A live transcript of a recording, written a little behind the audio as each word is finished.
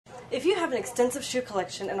If you have an extensive shoe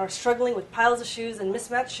collection and are struggling with piles of shoes and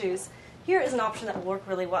mismatched shoes, here is an option that will work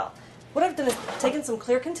really well. What I've done is taken some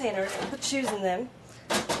clear containers and put shoes in them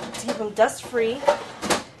to keep them dust-free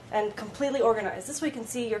and completely organized. This way you can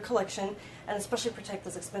see your collection and especially protect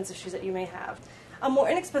those expensive shoes that you may have. A more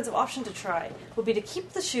inexpensive option to try would be to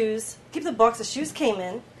keep the box the shoes came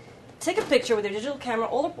in, take a picture with your digital camera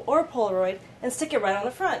or a Polaroid, and stick it right on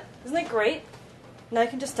the front. Isn't that great? Now you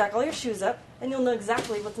can just stack all your shoes up, and you'll know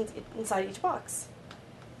exactly what's inside each box.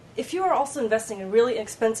 If you are also investing in really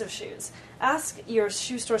expensive shoes, ask your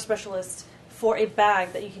shoe store specialist for a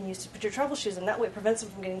bag that you can use to put your travel shoes in. That way it prevents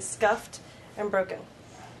them from getting scuffed and broken,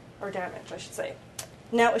 or damaged, I should say.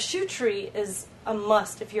 Now, a shoe tree is a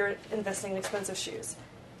must if you're investing in expensive shoes.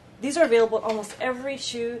 These are available at almost every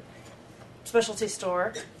shoe specialty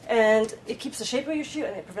store, and it keeps the shape of your shoe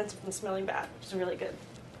and it prevents it from smelling bad, which is really good.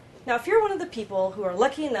 Now, if you're one of the people who are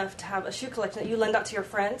lucky enough to have a shoe collection that you lend out to your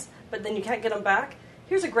friends, but then you can't get them back,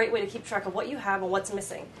 here's a great way to keep track of what you have and what's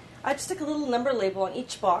missing. I'd stick a little number label on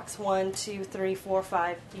each box, 1, 2, 3, 4,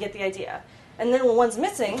 5, you get the idea. And then when one's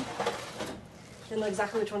missing, you'll know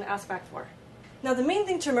exactly which one to ask back for. Now, the main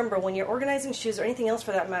thing to remember when you're organizing shoes, or anything else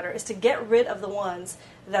for that matter, is to get rid of the ones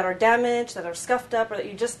that are damaged, that are scuffed up, or that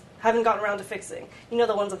you just haven't gotten around to fixing. You know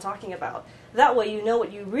the ones I'm talking about. That way you know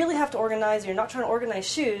what you really have to organize. You're not trying to organize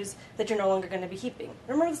shoes that you're no longer going to be keeping.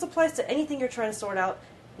 Remember, this applies to anything you're trying to sort out,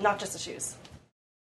 not just the shoes.